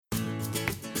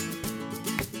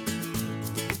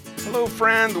Hello,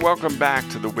 friend. Welcome back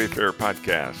to the Wayfarer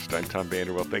Podcast. I'm Tom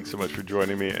Vanderwell. Thanks so much for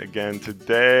joining me again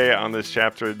today on this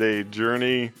chapter a day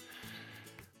journey.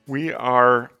 We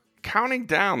are counting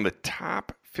down the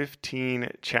top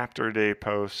 15 chapter a day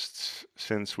posts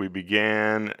since we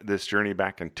began this journey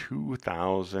back in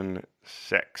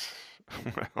 2006.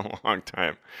 A long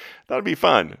time. Thought it'd be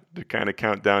fun to kind of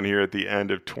count down here at the end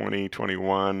of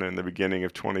 2021 and the beginning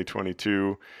of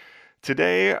 2022.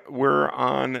 Today, we're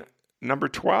on number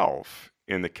 12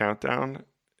 in the countdown.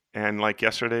 And like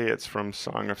yesterday, it's from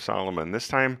Song of Solomon. This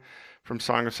time from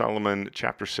Song of Solomon,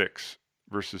 chapter 6,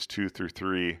 verses 2 through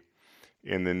 3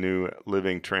 in the New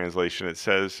Living Translation. It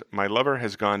says, "My lover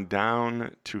has gone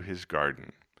down to his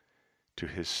garden, to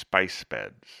his spice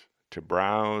beds, to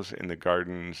browse in the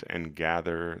gardens and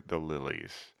gather the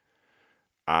lilies.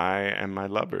 I am my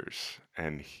lover's,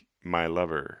 and my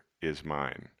lover is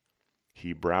mine.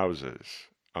 He browses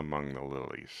among the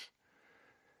lilies."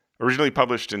 Originally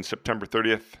published in September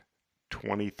 30th,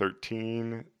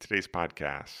 2013, today's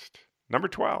podcast, number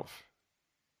 12,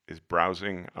 is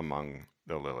Browsing Among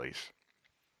the Lilies.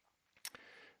 A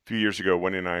few years ago,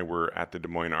 Wendy and I were at the Des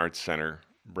Moines Arts Center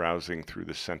browsing through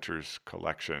the center's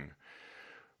collection.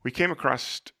 We came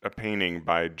across a painting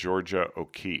by Georgia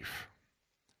O'Keeffe.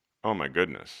 "Oh my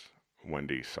goodness,"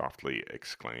 Wendy softly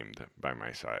exclaimed by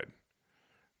my side.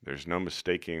 "There's no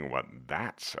mistaking what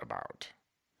that's about."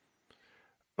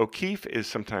 O'Keeffe is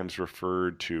sometimes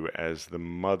referred to as the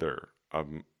mother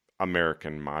of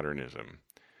American modernism.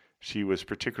 She was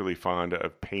particularly fond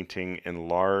of painting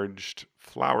enlarged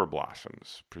flower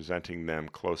blossoms, presenting them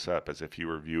close up as if you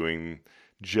were viewing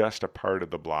just a part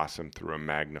of the blossom through a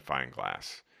magnifying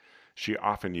glass. She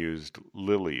often used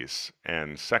lilies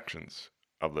and sections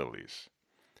of lilies.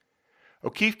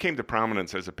 O'Keeffe came to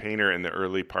prominence as a painter in the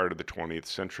early part of the 20th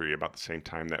century, about the same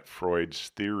time that Freud's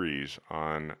theories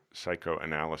on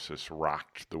psychoanalysis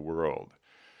rocked the world.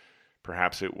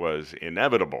 Perhaps it was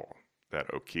inevitable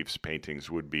that O'Keeffe's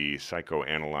paintings would be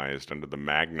psychoanalyzed under the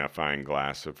magnifying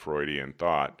glass of Freudian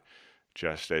thought,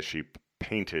 just as she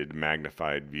painted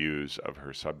magnified views of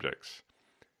her subjects.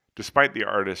 Despite the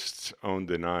artist's own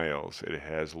denials, it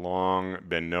has long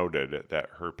been noted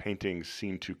that her paintings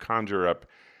seem to conjure up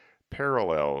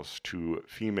parallels to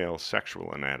female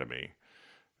sexual anatomy,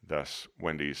 thus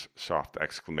Wendy's soft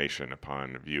exclamation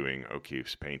upon viewing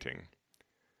O'Keeffe's painting.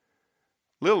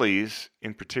 Lilies,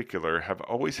 in particular, have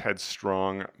always had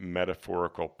strong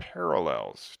metaphorical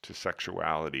parallels to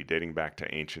sexuality dating back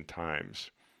to ancient times.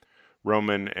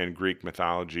 Roman and Greek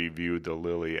mythology viewed the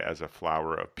lily as a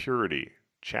flower of purity,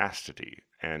 chastity,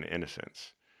 and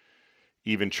innocence.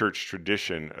 Even church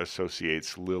tradition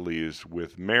associates lilies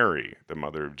with Mary, the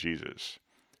mother of Jesus.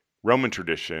 Roman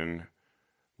tradition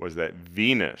was that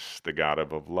Venus, the god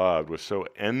of love, was so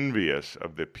envious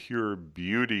of the pure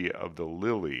beauty of the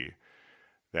lily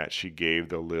that she gave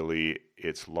the lily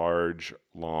its large,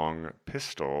 long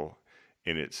pistil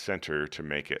in its center to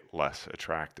make it less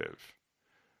attractive.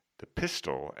 The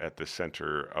pistil at the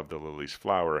center of the lily's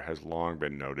flower has long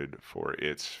been noted for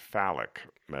its phallic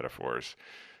metaphors.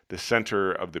 The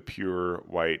center of the pure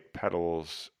white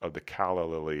petals of the calla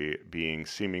lily being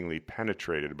seemingly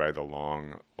penetrated by the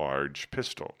long, large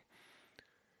pistil.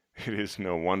 It is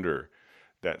no wonder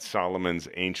that Solomon's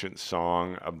ancient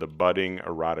song of the budding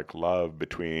erotic love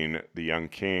between the young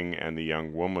king and the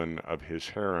young woman of his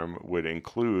harem would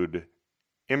include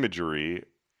imagery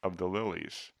of the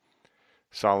lilies.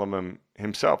 Solomon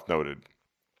himself noted,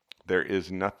 "There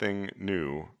is nothing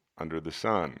new under the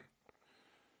sun."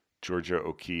 Georgia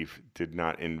O'Keeffe did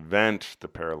not invent the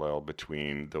parallel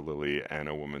between the lily and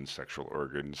a woman's sexual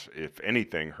organs. If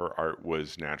anything, her art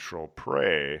was natural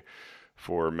prey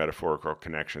for metaphorical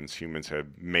connections humans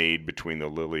have made between the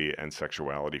lily and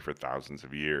sexuality for thousands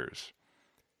of years.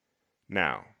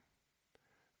 Now,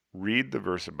 read the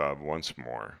verse above once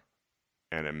more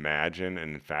and imagine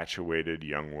an infatuated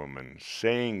young woman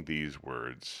saying these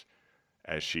words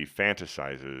as she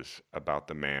fantasizes about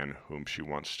the man whom she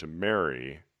wants to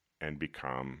marry and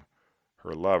become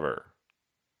her lover.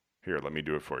 Here, let me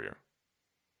do it for you.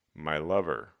 "My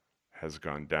lover has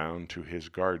gone down to his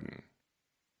garden,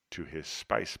 to his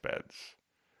spice beds,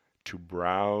 to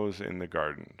browse in the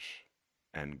gardens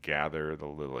and gather the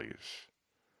lilies.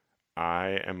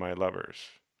 I am my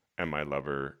lover's, and my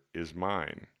lover is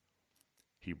mine.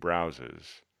 He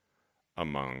browses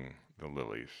among the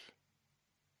lilies."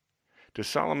 Does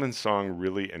Solomon's song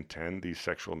really intend these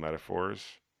sexual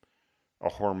metaphors? A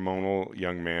hormonal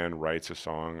young man writes a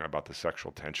song about the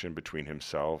sexual tension between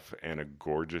himself and a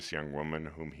gorgeous young woman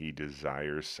whom he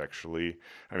desires sexually.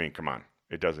 I mean, come on.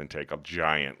 It doesn't take a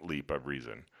giant leap of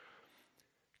reason.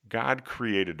 God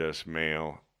created us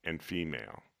male and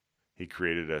female. He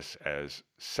created us as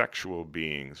sexual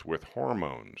beings with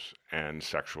hormones and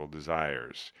sexual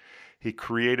desires. He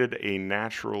created a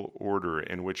natural order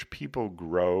in which people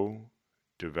grow,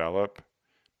 develop,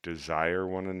 desire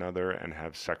one another, and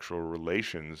have sexual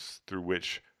relations through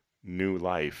which new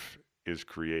life is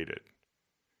created.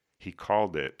 He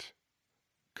called it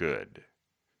good.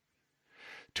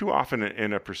 Too often,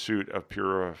 in a pursuit of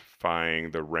purifying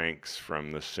the ranks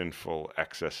from the sinful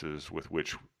excesses with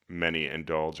which many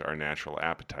indulge our natural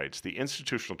appetites, the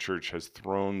institutional church has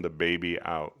thrown the baby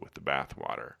out with the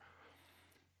bathwater.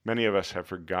 Many of us have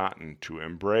forgotten to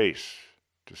embrace,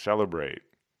 to celebrate,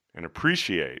 and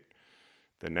appreciate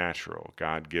the natural,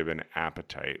 God-given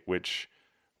appetite, which,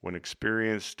 when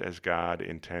experienced as God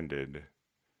intended,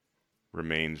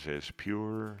 remains as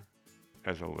pure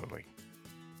as a lily.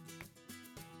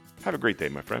 Have a great day,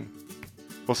 my friend.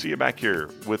 We'll see you back here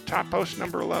with Top Post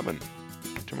number 11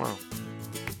 tomorrow.